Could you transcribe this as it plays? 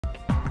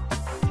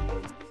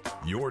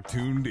You're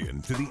tuned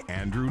in to the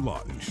Andrew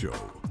Lawton Show.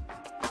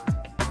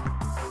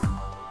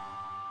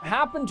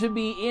 Happen to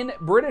be in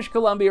British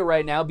Columbia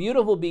right now,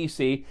 beautiful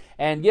BC,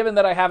 and given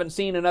that I haven't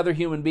seen another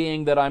human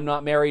being that I'm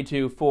not married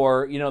to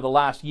for, the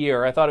last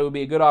year, I thought it would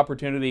be a good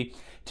opportunity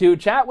to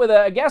chat with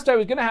a guest I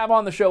was going to have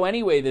on the show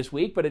anyway this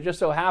week, but it just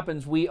so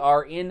happens we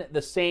are in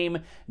the same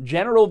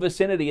general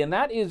vicinity, and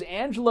that is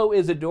Angelo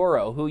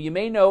Isidorou, who you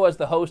may know as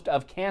the host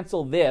of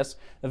Cancel This,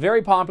 a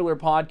very popular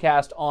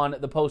podcast on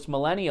the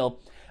post-millennial,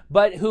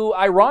 but who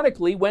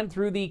ironically went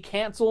through the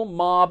cancel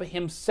mob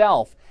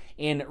himself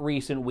in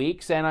recent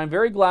weeks, and I'm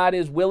very glad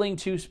is willing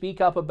to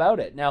speak up about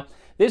it. Now,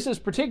 this is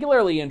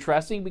particularly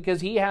interesting because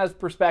he has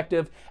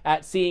perspective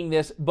at seeing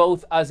this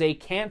both as a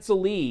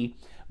cancelee,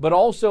 but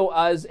also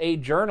as a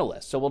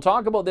journalist. So we'll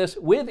talk about this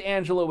with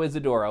Angelo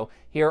Isidorou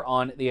here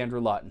on The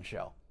Andrew Lawton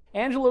Show.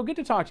 Angelo, good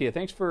to talk to you.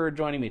 Thanks for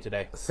joining me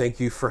today. Thank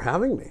you for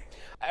having me.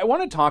 I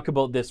want to talk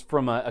about this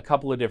from a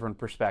couple of different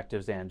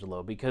perspectives,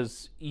 Angelo,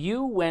 because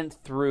you went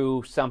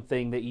through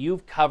something that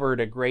you've covered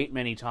a great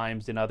many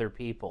times in other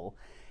people.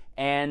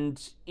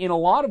 And in a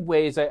lot of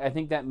ways, I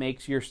think that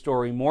makes your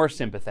story more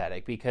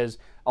sympathetic, because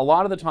a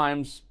lot of the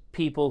times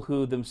people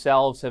who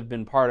themselves have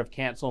been part of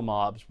cancel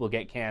mobs will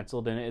get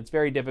canceled, and it's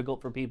very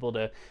difficult for people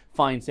to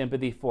find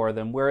sympathy for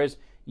them. Whereas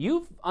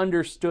you've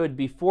understood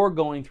before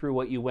going through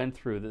what you went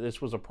through that this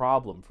was a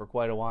problem for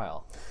quite a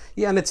while.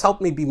 Yeah, and it's helped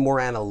me be more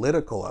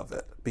analytical of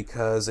it,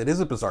 because it is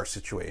a bizarre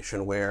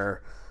situation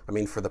where,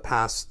 for the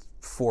past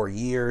 4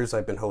 years,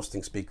 I've been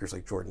hosting speakers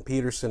like Jordan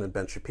Peterson and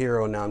Ben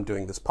Shapiro, and now I'm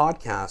doing this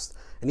podcast.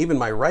 And even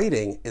my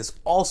writing is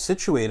all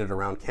situated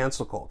around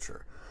cancel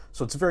culture.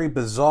 So it's very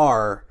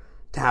bizarre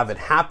to have it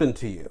happen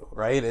to you,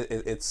 right?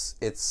 It's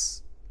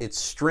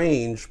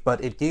strange,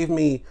 but it gave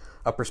me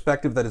a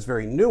perspective that is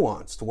very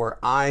nuanced, where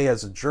I,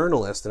 as a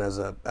journalist and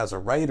as a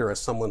writer, as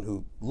someone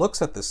who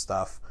looks at this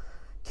stuff,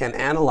 can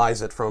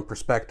analyze it from a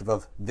perspective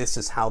of, this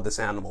is how this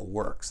animal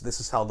works. This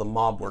is how the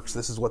mob works.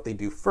 This is what they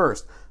do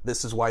first.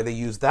 This is why they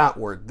use that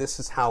word. This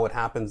is how it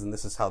happens, and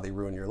this is how they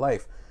ruin your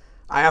life.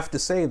 I have to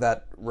say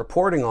that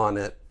reporting on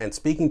it and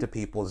speaking to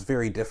people is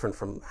very different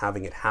from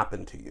having it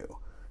happen to you.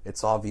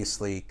 It's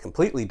obviously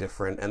completely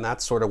different, and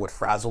that's sort of what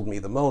frazzled me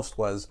the most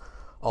was,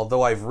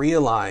 although I've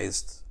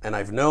realized and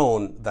I've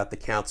known that the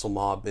cancel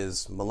mob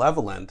is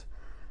malevolent,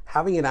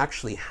 having it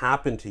actually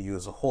happen to you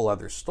is a whole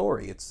other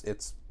story.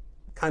 It's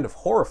kind of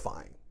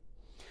horrifying.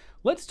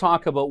 Let's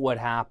talk about what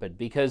happened,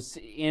 because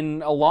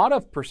in a lot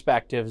of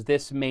perspectives,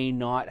 this may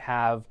not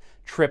have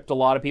tripped a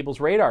lot of people's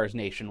radars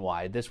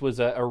nationwide. This was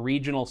a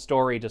regional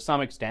story to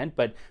some extent,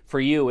 but for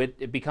you,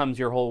 it becomes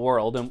your whole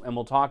world, and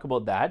we'll talk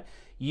about that.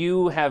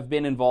 You have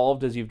been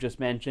involved, as you've just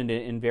mentioned,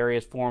 in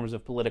various forms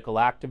of political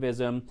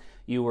activism.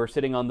 You were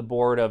sitting on the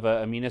board of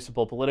a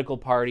municipal political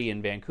party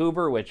in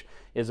Vancouver, which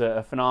is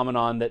a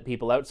phenomenon that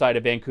people outside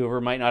of Vancouver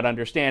might not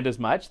understand as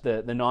much,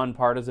 the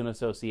Nonpartisan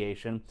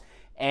Association.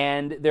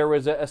 And there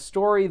was a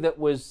story that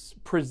was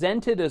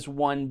presented as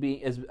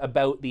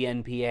about the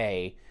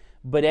NPA,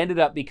 but ended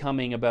up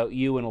becoming about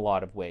you in a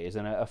lot of ways,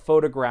 and a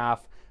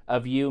photograph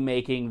of you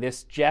making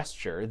this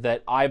gesture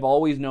that I've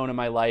always known in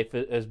my life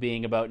as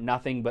being about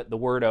nothing but the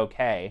word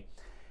okay.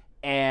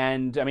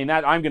 And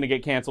that I'm going to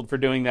get canceled for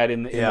doing that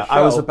in the show.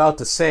 I was about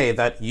to say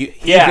that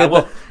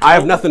I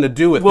have nothing to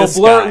do with this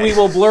guy. We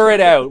will blur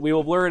it out. We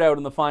will blur it out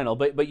in the final.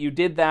 But you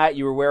did that.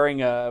 You were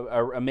wearing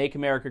a Make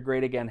America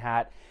Great Again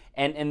hat.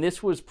 And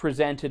this was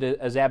presented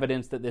as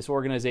evidence that this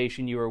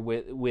organization you were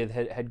with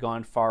had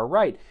gone far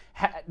right.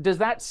 Does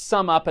that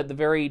sum up at the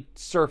very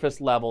surface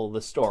level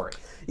the story?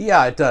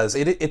 Yeah, it does.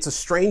 It's a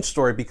strange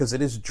story because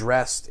it is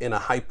dressed in a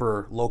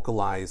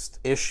hyper-localized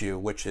issue,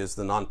 which is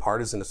the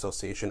Nonpartisan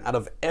Association. Out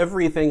of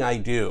everything I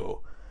do,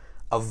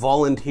 a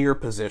volunteer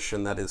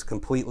position that is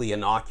completely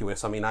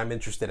innocuous. I'm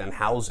interested in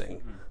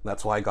housing.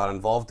 That's why I got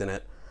involved in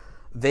it.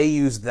 They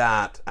use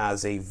that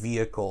as a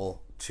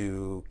vehicle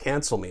to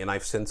cancel me, and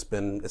I've since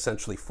been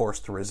essentially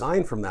forced to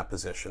resign from that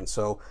position.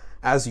 So,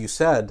 as you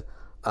said,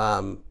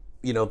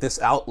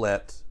 this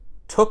outlet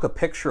took a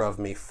picture of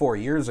me 4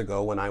 years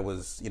ago when I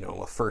was,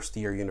 a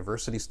first-year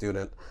university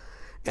student,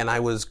 and I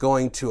was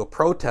going to a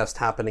protest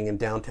happening in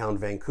downtown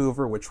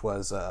Vancouver, which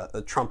was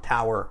the Trump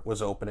Tower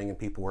was opening and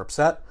people were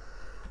upset.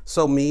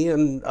 So me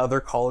and other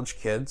college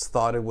kids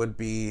thought it would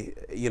be,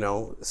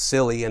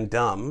 silly and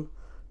dumb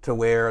to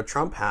wear a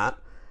Trump hat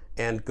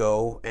and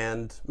go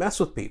and mess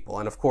with people.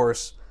 And of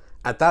course,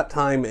 at that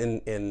time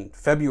in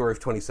February of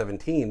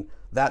 2017,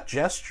 that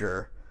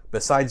gesture,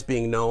 besides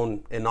being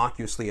known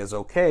innocuously as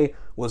okay,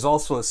 was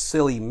also a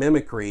silly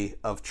mimicry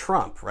of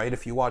Trump, right?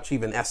 If you watch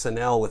even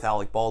SNL with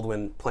Alec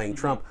Baldwin playing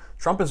Trump,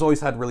 Trump has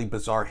always had really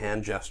bizarre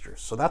hand gestures.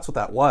 So that's what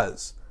that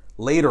was.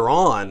 Later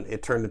on,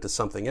 it turned into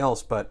something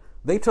else, but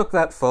they took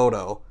that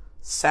photo,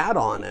 sat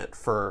on it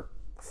for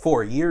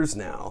 4 years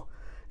now,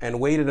 and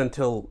waited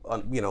until,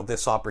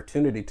 this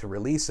opportunity to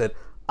release it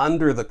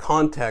under the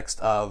context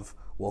of,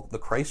 well, the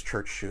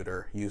Christchurch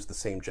shooter used the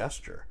same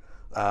gesture.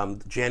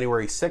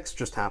 January 6th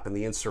just happened,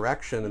 the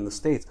insurrection in the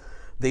States.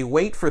 They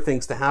wait for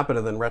things to happen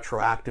and then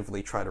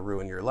retroactively try to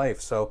ruin your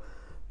life. So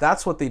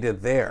that's what they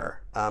did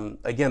there.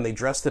 Again, they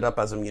dressed it up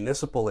as a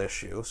municipal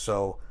issue,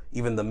 so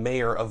even the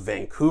mayor of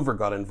Vancouver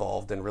got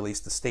involved and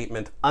released a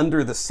statement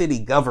under the city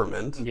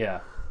government. Yeah.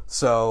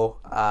 So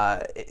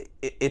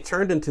it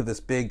turned into this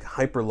big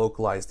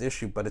hyper-localized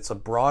issue, but it's a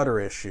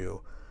broader issue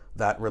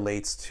that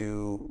relates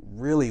to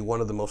really one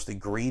of the most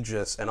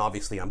egregious, and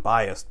obviously I'm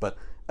biased, but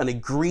an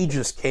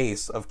egregious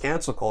case of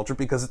cancel culture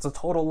because it's a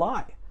total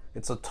lie.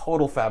 It's a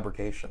total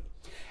fabrication.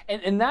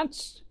 And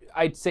that's,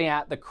 I'd say,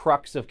 at the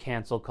crux of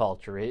cancel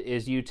culture,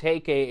 is you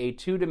take a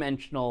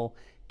two-dimensional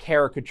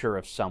caricature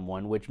of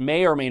someone, which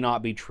may or may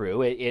not be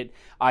true. It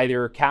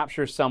either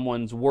captures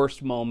someone's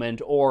worst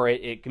moment, or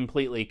it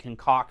completely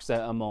concocts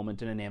a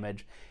moment in an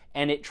image,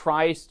 and it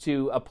tries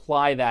to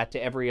apply that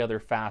to every other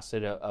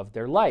facet of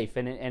their life.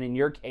 And in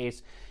your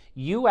case,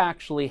 you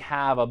actually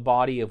have a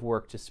body of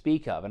work to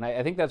speak of. And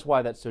I think that's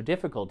why that's so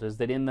difficult, is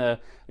that in the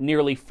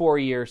nearly 4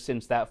 years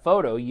since that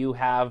photo, you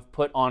have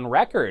put on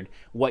record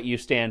what you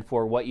stand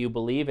for, what you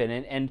believe in.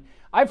 And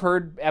I've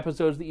heard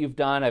episodes that you've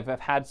done, I've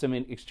had some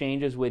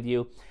exchanges with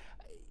you.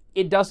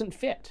 It doesn't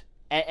fit.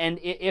 And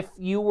if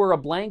you were a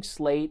blank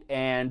slate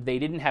and they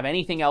didn't have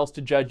anything else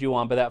to judge you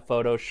on but that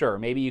photo, sure,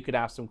 maybe you could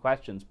ask some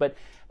questions. But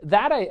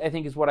that, I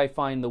think, is what I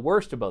find the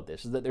worst about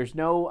this, is that there's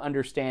no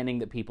understanding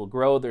that people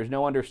grow. There's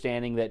no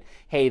understanding that,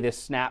 hey, this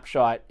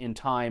snapshot in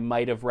time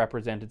might have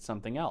represented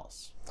something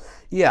else.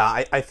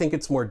 Yeah, I think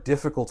it's more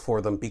difficult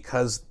for them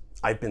because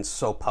I've been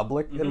so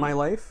public in my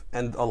life,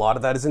 and a lot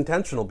of that is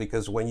intentional,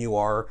 because when you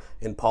are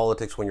in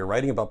politics, when you're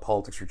writing about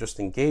politics, you're just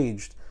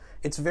engaged.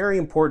 It's very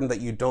important that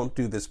you don't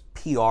do this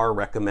PR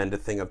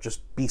recommended thing of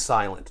just be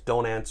silent,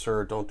 don't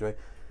answer, don't do it.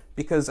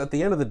 Because at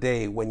the end of the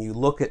day, when you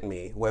look at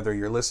me, whether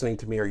you're listening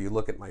to me or you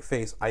look at my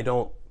face, I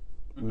don't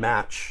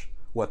match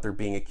what they're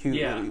being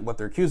accused, what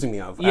they're accusing me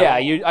of. Yeah,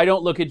 I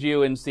don't look at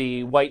you and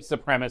see white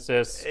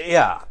supremacists.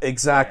 Yeah,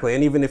 exactly.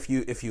 And even if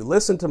you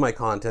listen to my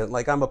content,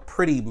 like, I'm a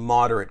pretty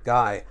moderate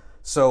guy,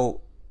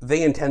 so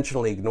they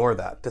intentionally ignore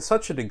that to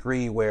such a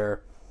degree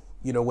where,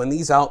 you know, when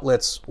these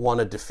outlets want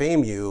to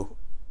defame you,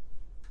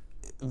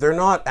 they're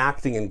not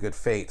acting in good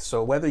faith.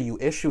 So whether you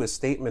issue a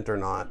statement or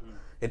not,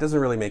 it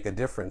doesn't really make a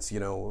difference. You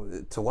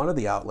know, to one of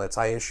the outlets,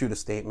 I issued a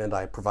statement.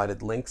 I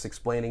provided links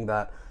explaining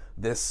that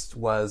this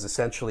was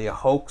essentially a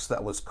hoax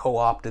that was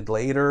co-opted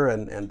later,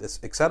 and this,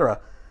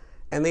 etc.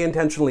 And they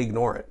intentionally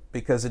ignore it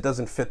because it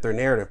doesn't fit their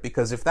narrative.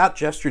 Because if that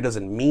gesture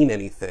doesn't mean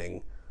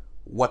anything,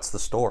 what's the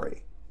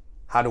story?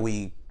 How do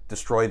we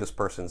destroy this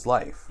person's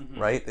life,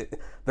 right?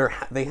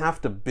 They have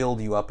to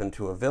build you up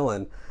into a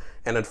villain.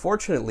 And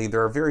unfortunately,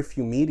 there are very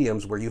few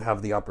mediums where you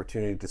have the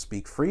opportunity to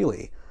speak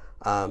freely.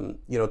 You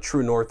know,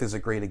 True North is a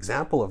great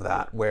example of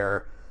that,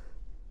 where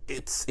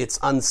it's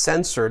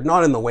uncensored,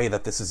 not in the way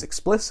that this is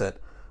explicit,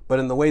 but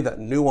in the way that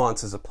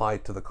nuance is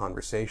applied to the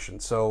conversation.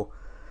 So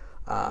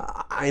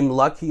I'm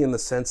lucky in the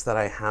sense that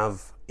I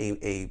have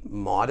a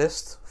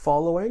modest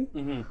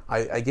following.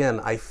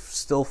 I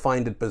still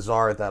find it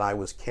bizarre that I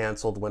was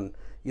canceled when,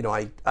 you know,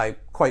 I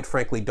quite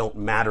frankly don't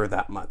matter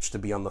that much to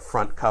be on the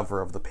front cover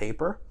of the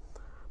paper.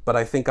 But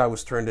I think I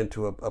was turned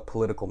into a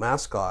political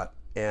mascot,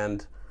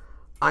 and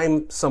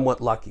I'm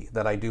somewhat lucky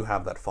that I do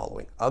have that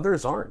following.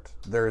 Others aren't.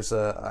 There's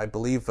I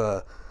believe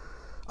a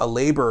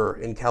laborer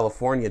in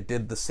California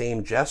did the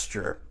same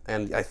gesture,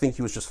 and I think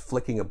he was just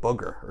flicking a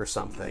booger or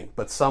something,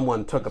 but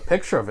someone took a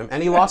picture of him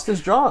and he lost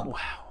his job.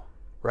 Wow.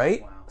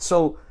 Right? Wow.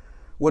 So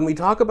when we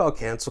talk about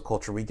cancel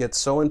culture, we get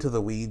so into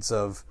the weeds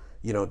of,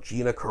 you know,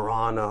 Gina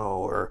Carano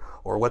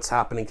or what's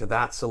happening to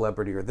that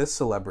celebrity or this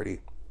celebrity.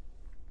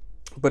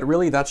 But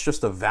really, that's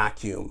just a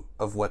vacuum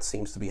of what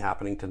seems to be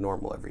happening to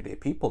normal, everyday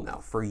people now.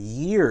 For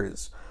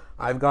years,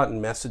 I've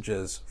gotten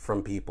messages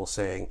from people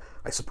saying,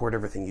 I support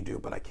everything you do,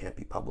 but I can't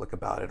be public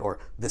about it. Or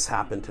this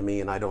happened to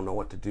me and I don't know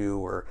what to do.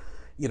 Or,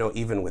 you know,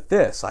 even with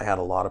this, I had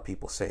a lot of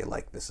people say,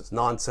 like, this is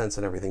nonsense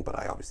and everything, but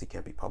I obviously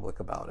can't be public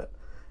about it.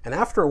 And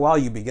after a while,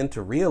 you begin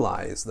to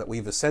realize that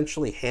we've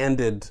essentially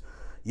handed,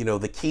 you know,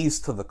 the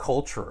keys to the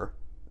culture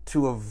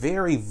to a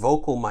very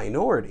vocal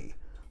minority.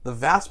 The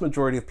vast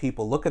majority of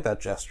people look at that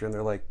gesture and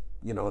they're like,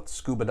 you know, it's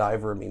scuba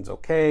diver, it means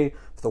okay.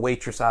 If the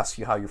waitress asks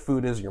you how your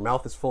food is and your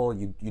mouth is full,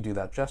 you do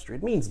that gesture.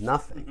 It means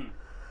nothing.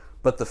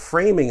 But the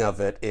framing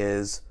of it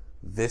is,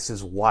 this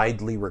is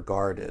widely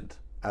regarded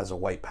as a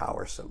white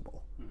power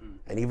symbol.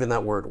 And even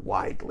that word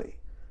widely,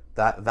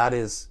 that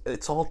is,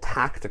 it's all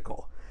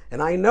tactical. And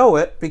I know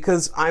it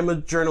because I'm a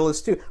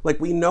journalist too.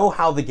 Like, we know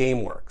how the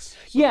game works.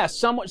 Yeah,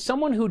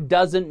 someone who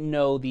doesn't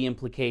know the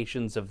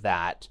implications of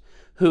that,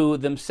 who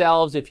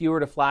themselves, if you were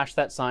to flash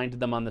that sign to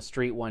them on the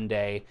street one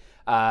day,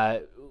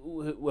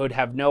 would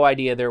have no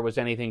idea there was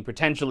anything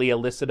potentially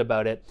illicit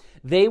about it.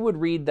 They would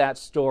read that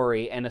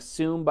story and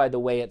assume by the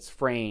way it's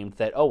framed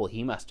that, oh,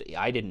 well,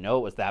 I didn't know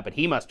it was that, but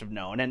he must have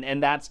known.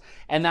 And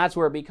that's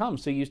where it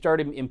becomes. So you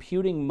start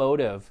imputing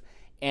motive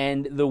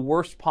and the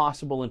worst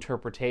possible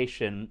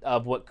interpretation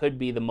of what could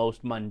be the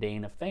most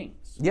mundane of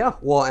things. Yeah,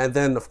 well, and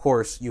then, of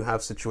course, you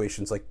have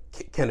situations like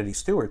Kennedy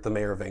Stewart, the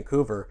mayor of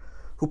Vancouver,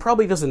 who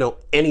probably doesn't know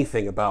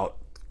anything about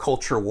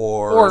culture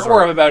wars.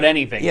 Or about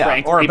anything,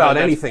 frankly. Or about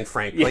anything,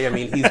 frankly. I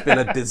mean, he's been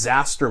a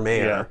disaster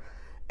mayor.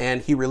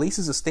 And he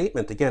releases a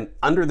statement, again,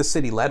 under the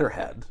city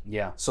letterhead.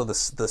 Yeah. So the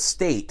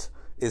state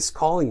is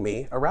calling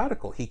me a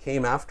radical. He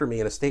came after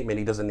me in a statement.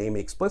 He doesn't name me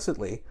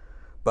explicitly,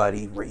 but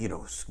he,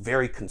 is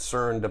very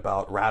concerned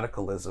about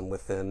radicalism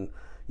within,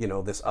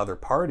 this other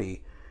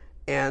party.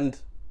 And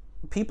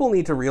people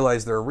need to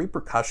realize there are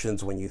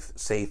repercussions when you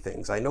say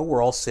things. I know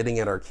we're all sitting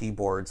at our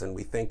keyboards and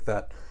we think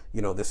that,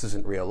 this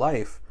isn't real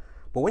life.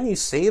 But when you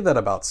say that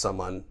about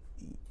someone,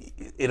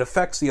 it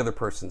affects the other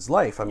person's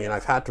life. I mean,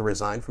 I've had to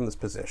resign from this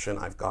position.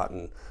 I've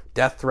gotten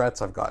death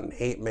threats. I've gotten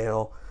hate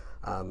mail.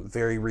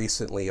 Very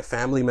recently, a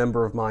family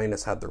member of mine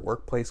has had their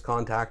workplace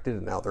contacted,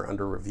 and now they're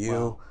under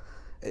review.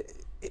 Wow.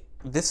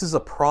 This is a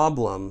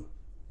problem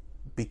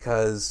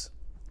because,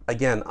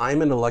 again,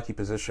 I'm in a lucky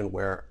position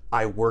where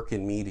I work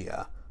in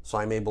media, so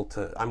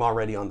I'm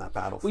already on that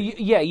battlefield.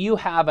 Well, you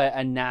have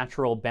a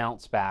natural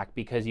bounce back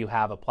because you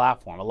have a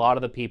platform. A lot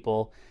of the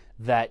people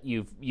that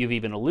you've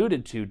even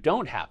alluded to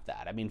don't have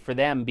that. I mean, for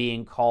them,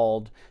 being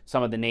called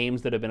some of the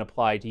names that have been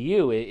applied to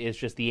you is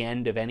just the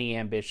end of any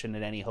ambition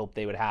and any hope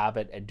they would have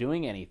at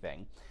doing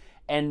anything.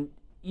 And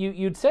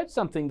you'd said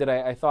something that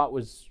I thought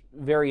was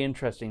very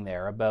interesting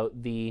there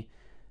about the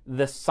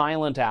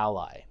silent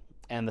ally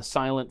and the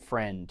silent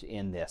friend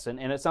in this.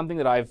 And it's something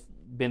that I've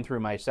been through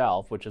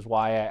myself, which is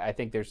why I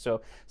think there's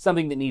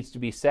something that needs to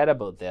be said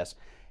about this.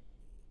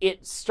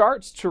 It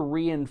starts to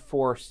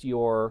reinforce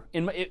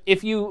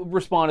if you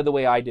responded the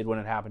way I did when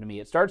it happened to me,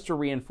 it starts to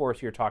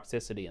reinforce your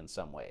toxicity in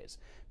some ways,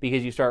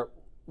 because you start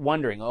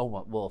wondering,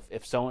 oh, well,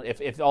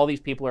 if all these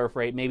people are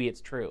afraid, maybe it's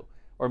true,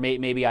 or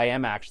maybe I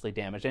am actually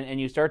damaged,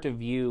 and you start to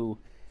view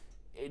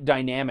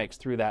dynamics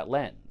through that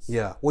lens.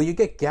 Yeah, well, you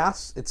get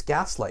it's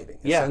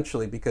gaslighting,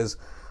 essentially, because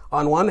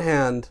on one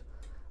hand,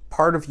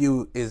 part of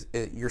you is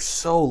you're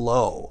so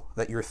low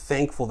that you're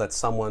thankful that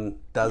someone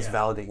does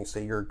validate and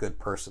say you're a good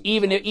person.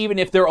 Even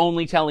if they're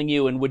only telling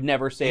you and would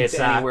never say it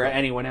to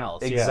anyone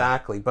else.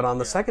 Exactly. But on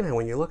the second hand,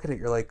 when you look at it,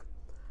 you're like,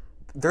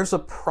 there's a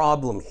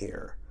problem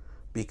here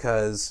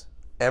because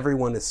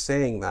everyone is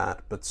saying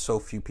that, but so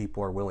few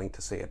people are willing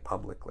to say it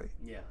publicly.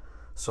 Yeah.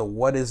 So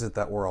what is it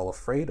that we're all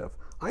afraid of?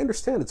 I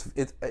understand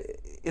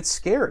it's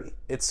scary.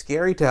 It's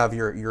scary to have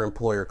your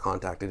employer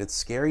contacted. It's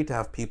scary to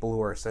have people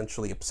who are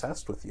essentially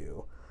obsessed with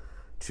you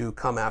to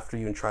come after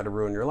you and try to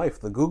ruin your life.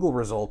 The Google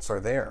results are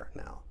there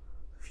now.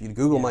 If you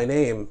Google my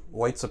name,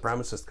 white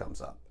supremacist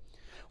comes up.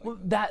 Well,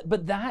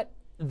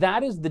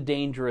 that is the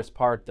dangerous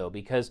part, though,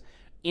 because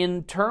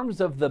in terms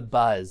of the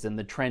buzz and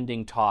the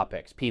trending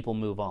topics, people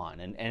move on.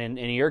 And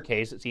in your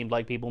case, it seemed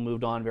like people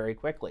moved on very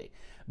quickly.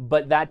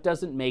 But that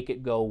doesn't make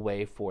it go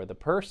away for the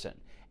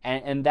person.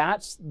 And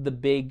that's the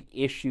big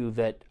issue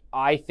that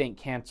I think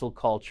cancel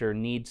culture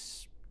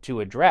needs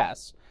to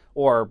address,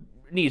 or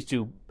needs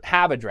to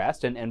have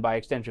addressed, and by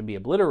extension be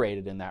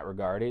obliterated in that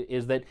regard,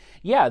 is that,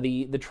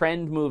 the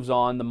trend moves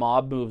on, the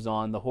mob moves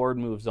on, the horde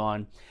moves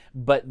on,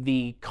 but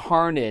the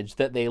carnage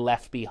that they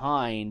left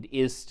behind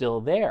is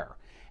still there.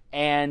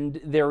 And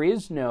there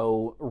is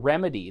no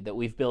remedy that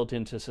we've built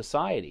into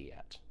society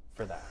yet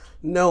for that.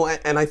 No,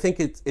 and I think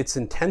it's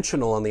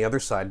intentional on the other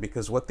side,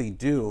 because what they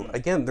do,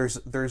 again,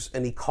 there's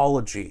an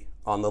ecology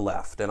on the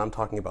left, and I'm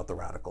talking about the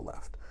radical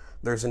left.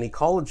 There's an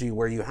ecology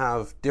where you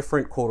have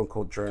different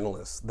quote-unquote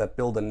journalists that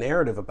build a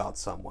narrative about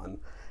someone,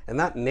 and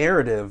that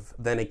narrative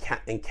then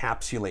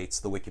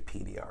encapsulates the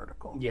Wikipedia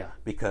article. Yeah.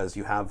 Because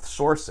you have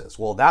sources.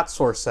 Well, that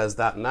source says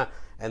that and that.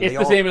 And it's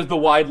the same as the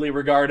widely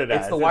regarded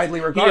as. It's the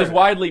widely regarded. He is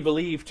widely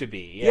believed to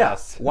be,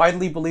 yes. Yeah.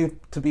 Widely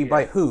believed to be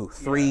by who?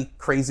 Three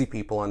crazy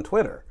people on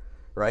Twitter,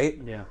 right?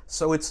 Yeah.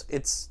 So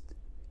it's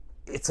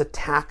a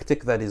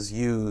tactic that is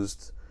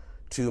used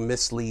to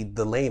mislead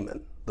the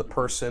layman.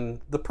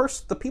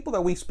 The people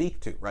that we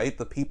speak to, right?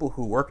 The people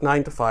who work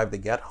 9 to 5, they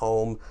get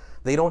home,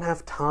 they don't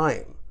have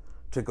time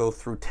to go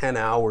through 10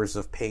 hours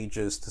of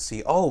pages to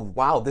see, oh,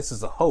 wow, this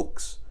is a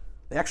hoax.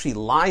 They actually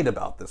lied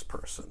about this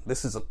person.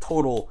 This is a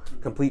total,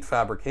 complete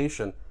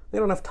fabrication. They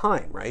don't have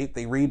time, right?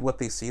 They read what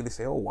they see. They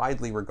say, oh,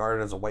 widely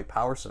regarded as a white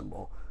power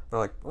symbol. They're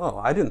like, oh,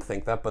 I didn't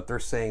think that, but they're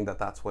saying that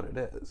that's what it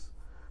is.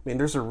 I mean,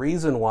 there's a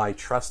reason why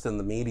trust in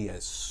the media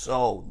is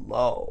so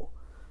low,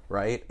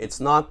 right? It's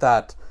not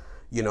that,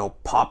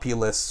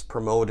 populist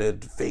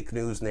promoted fake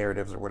news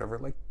narratives or whatever.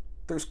 Like,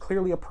 there's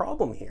clearly a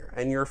problem here,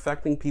 and you're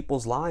affecting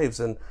people's lives.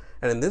 And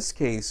in this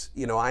case,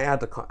 I had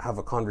to have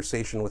a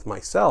conversation with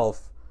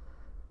myself.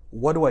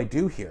 What do I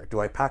do here? Do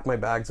I pack my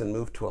bags and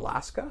move to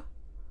Alaska?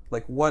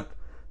 Like, what?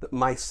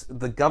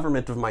 The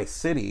government of my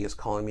city is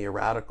calling me a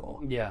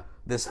radical. Yeah.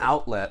 This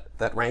outlet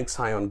that ranks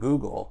high on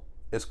Google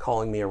is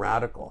calling me a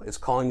radical, is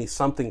calling me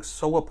something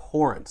so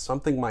abhorrent,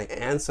 something my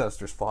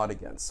ancestors fought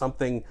against,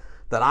 something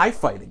that I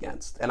fight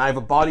against, and I have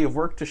a body of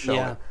work to show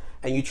it.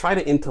 And you try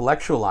to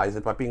intellectualize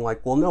it by being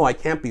like, well, no, I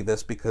can't be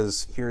this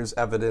because here's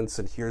evidence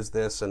and here's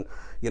this, and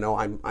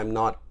I'm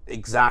not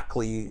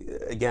exactly,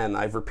 again,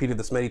 I've repeated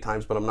this many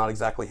times, but I'm not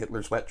exactly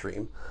Hitler's wet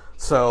dream.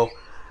 So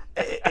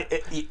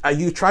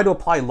you try to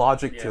apply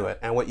logic to it,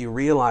 and what you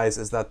realize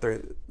is that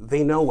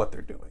they know what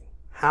they're doing.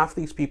 half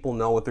these people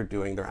know what they're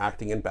doing. They're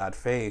acting in bad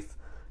faith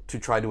to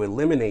try to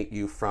eliminate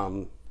you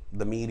from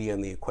the media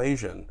and the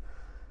equation.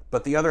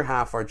 But the other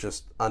half are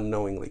just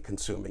unknowingly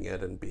consuming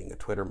it and being a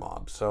Twitter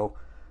mob. So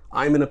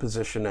I'm in a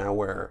position now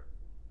where,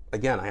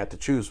 again, I had to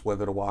choose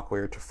whether to walk away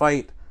or to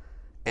fight,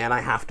 and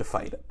I have to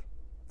fight it.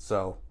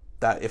 So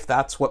that if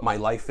that's what my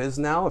life is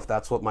now, if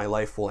that's what my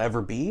life will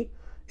ever be,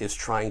 is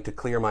trying to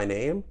clear my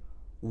name,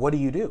 what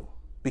do?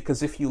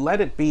 Because if you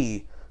let it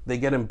be, they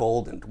get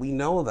emboldened. We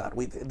know that.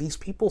 These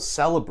people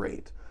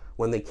celebrate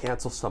when they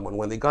cancel someone,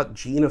 when they got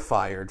Gina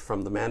fired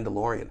from The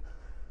Mandalorian.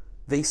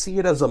 They see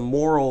it as a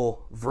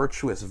moral,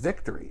 virtuous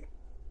victory,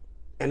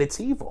 and it's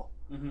evil.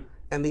 Mm-hmm.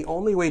 And the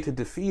only way to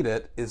defeat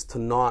it is to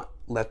not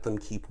let them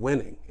keep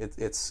winning.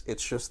 It's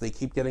just they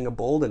keep getting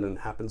emboldened, and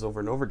it happens over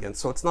and over again.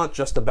 So it's not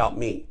just about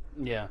me.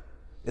 Yeah.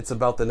 It's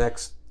about the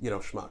next,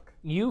 schmuck.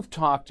 You've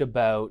talked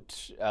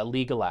about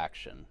legal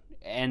action,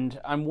 and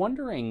I'm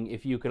wondering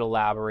if you could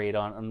elaborate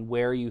on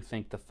where you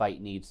think the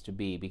fight needs to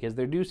be, because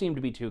there do seem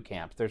to be two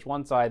camps. There's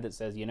one side that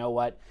says, you know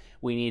what,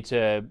 we need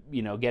to,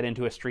 get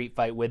into a street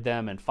fight with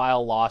them and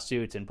file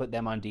lawsuits and put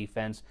them on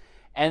defense.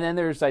 And then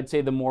there's, I'd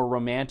say, the more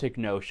romantic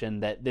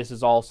notion that this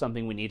is all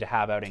something we need to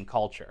have out in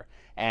culture,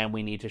 and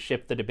we need to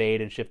shift the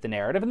debate and shift the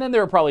narrative. And then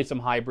there are probably some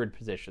hybrid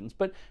positions.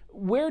 But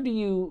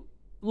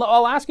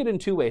I'll ask it in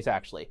two ways,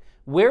 actually.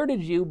 Where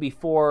did you,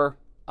 before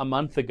a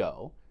month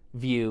ago,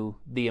 view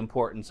the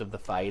importance of the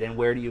fight, and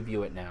where do you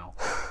view it now?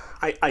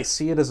 I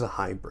see it as a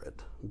hybrid,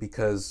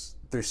 because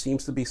there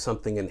seems to be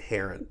something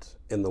inherent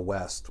in the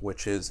West,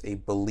 which is a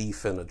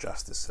belief in a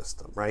justice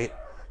system, right?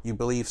 You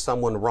believe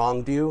someone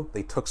wronged you,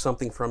 they took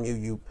something from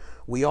you.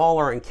 We all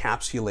are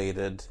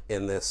encapsulated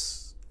in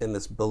this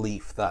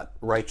belief that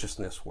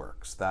righteousness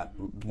works, that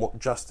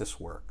justice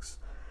works.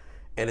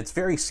 And it's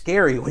very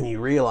scary when you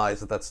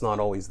realize that that's not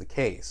always the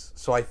case.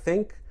 So I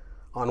think,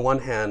 on one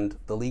hand,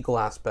 the legal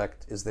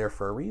aspect is there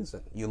for a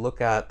reason. You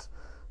look at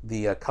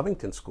the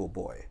Covington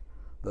schoolboy,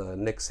 the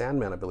Nick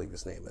Sandman, I believe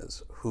his name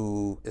is,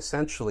 who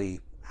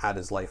essentially had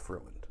his life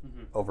ruined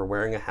over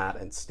wearing a hat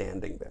and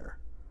standing there.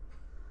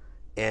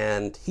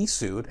 And he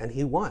sued, and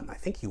he won. I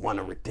think he won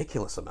a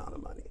ridiculous amount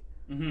of money.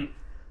 Mm-hmm.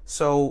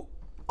 So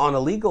on a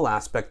legal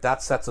aspect,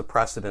 that sets a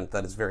precedent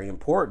that is very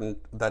important,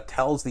 that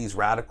tells these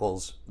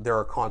radicals there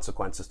are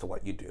consequences to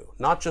what you do.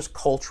 Not just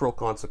cultural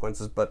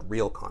consequences, but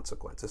real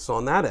consequences. So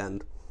on that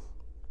end,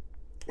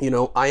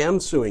 I am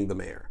suing the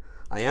mayor.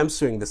 I am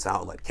suing this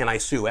outlet. Can I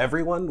sue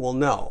everyone? Well,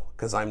 no,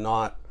 because I'm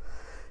not,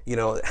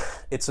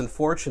 it's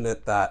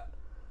unfortunate that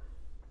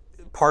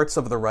parts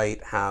of the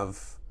right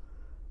have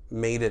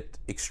made it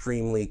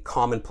extremely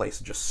commonplace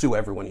to just sue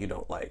everyone you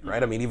don't like,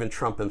 right? I mean, even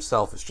Trump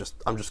himself is just,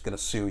 I'm just going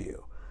to sue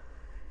you.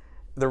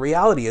 The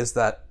reality is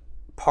that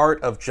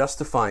part of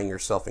justifying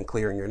yourself and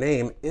clearing your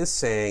name is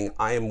saying,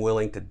 I am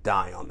willing to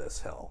die on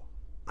this hill.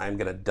 I'm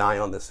going to die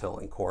on this hill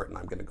in court, and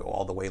I'm going to go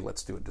all the way.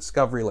 Let's do a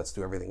discovery. Let's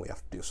do everything we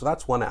have to do. So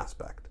that's one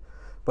aspect.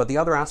 But the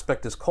other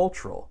aspect is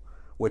cultural,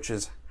 which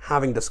is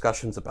having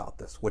discussions about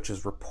this, which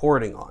is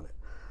reporting on it,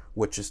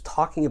 which is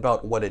talking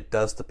about what it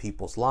does to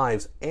people's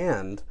lives,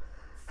 and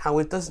how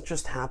it doesn't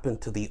just happen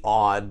to the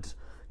odd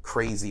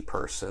crazy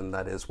person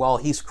that is, well,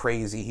 he's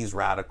crazy, he's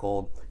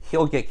radical,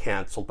 he'll get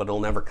canceled, but it'll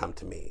never come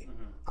to me.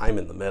 Mm-hmm. I'm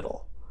in the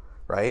middle,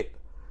 right?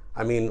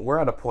 I mean, we're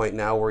at a point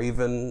now where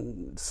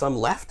even some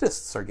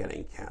leftists are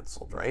getting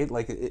canceled, right?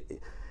 Like,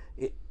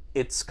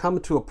 it's come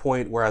to a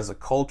point where, as a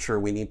culture,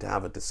 we need to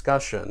have a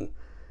discussion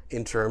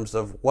in terms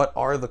of what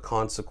are the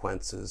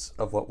consequences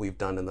of what we've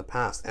done in the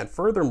past. And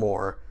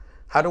furthermore,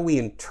 how do we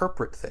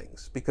interpret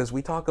things? Because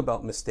we talk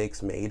about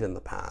mistakes made in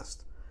the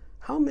past.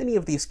 How many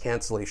of these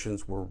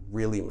cancellations were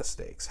really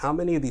mistakes? How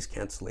many of these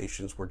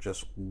cancellations were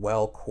just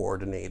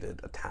well-coordinated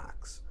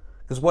attacks?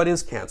 Because what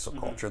is cancel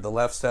culture? The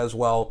left says,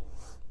 well,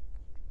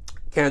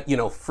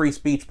 free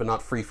speech, but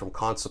not free from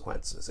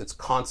consequences. It's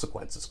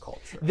consequences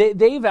culture.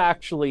 They've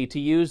actually, to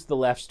use the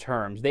left's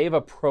terms, they've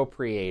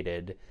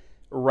appropriated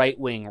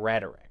right-wing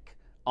rhetoric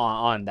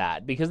on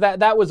that, because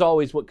that was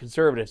always what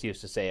conservatives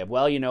used to say of,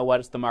 well, you know what,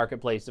 it's the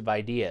marketplace of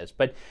ideas.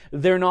 But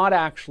they're not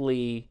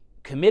actually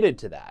committed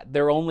to that.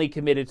 They're only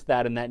committed to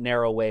that in that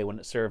narrow way when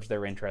it serves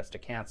their interest to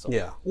cancel.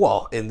 Yeah.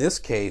 Well, in this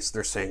case,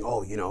 they're saying,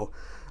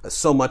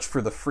 so much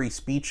for the free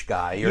speech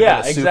guy. You're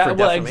going to sue for defamation.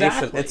 Well,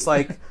 exactly. It's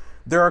like,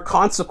 there are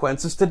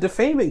consequences to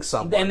defaming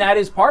someone. And that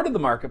is part of the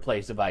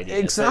marketplace of ideas.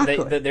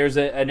 Exactly. There's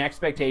an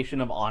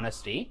expectation of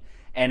honesty.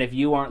 And if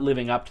you aren't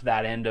living up to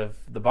that end of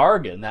the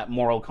bargain, that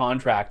moral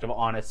contract of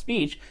honest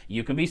speech,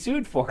 you can be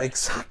sued for it.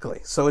 Exactly.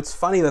 So it's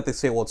funny that they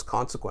say, well, it's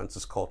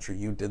consequences culture.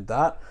 You did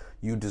that.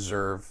 You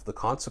deserve the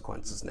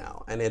consequences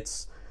now. And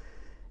it's,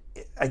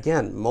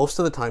 again, most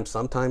of the time,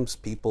 sometimes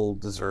people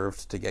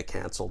deserved to get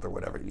canceled or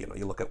whatever.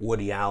 You look at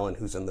Woody Allen,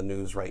 who's in the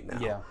news right now.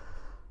 Yeah.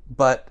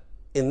 But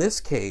in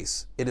this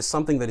case, it is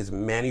something that is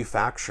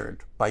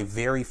manufactured by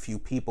very few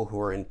people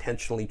who are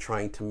intentionally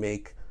trying to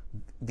make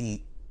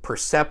the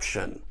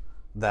perception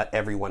that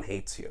everyone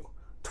hates you.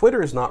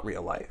 Twitter is not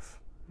real life.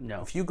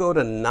 No. If you go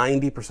to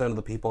 90% of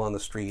the people on the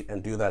street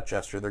and do that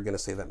gesture, they're going to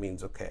say that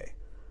means okay.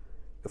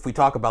 if we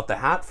talk about the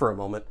hat for a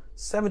moment,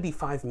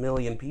 75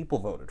 million people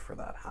voted for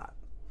that hat.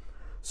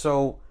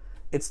 So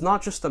it's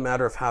not just a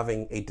matter of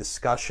having a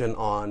discussion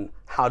on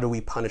how do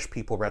we punish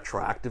people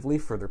retroactively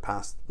for their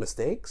past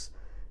mistakes.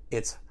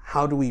 It's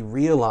how do we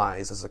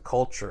realize as a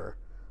culture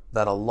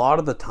that a lot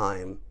of the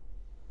time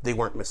they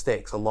weren't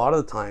mistakes. A lot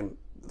of the time,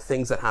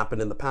 things that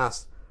happened in the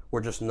past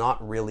were just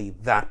not really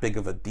that big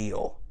of a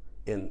deal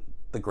in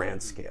the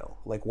grand scale.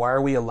 Like, why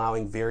are we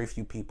allowing very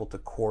few people to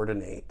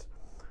coordinate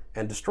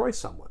and destroy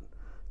someone?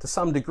 To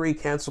some degree,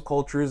 cancel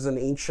culture is an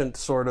ancient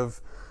sort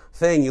of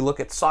thing. You look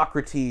at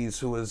Socrates,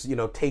 who was,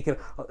 taken.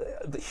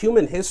 The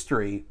human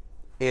history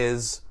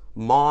is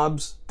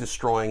mobs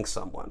destroying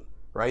someone,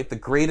 right? The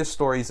greatest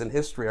stories in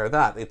history are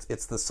that.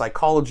 It's the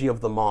psychology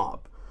of the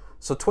mob.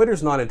 So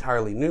Twitter's not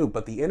entirely new,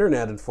 but the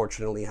internet,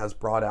 unfortunately, has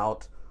brought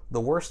out the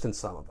worst in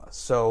some of us.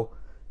 So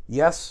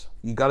yes,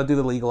 you got to do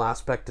the legal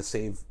aspect to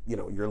save,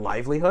 your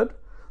livelihood,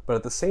 but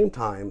at the same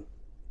time,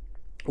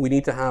 we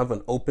need to have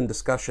an open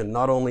discussion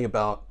not only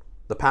about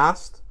the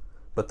past,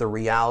 but the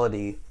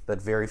reality that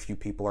very few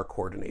people are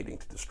coordinating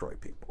to destroy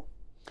people.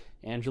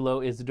 Angelo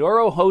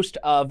Isidorou, host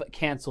of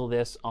Cancel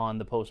This on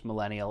the Post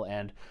Millennial,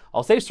 and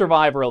I'll say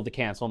survivor of the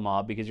cancel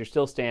mob, because you're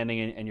still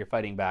standing and you're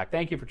fighting back.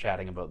 Thank you for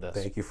chatting about this.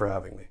 Thank you for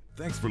having me.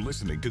 Thanks for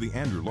listening to The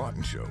Andrew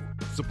Lawton Show.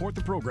 Support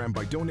the program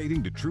by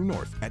donating to True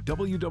North at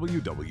www.tnc.news.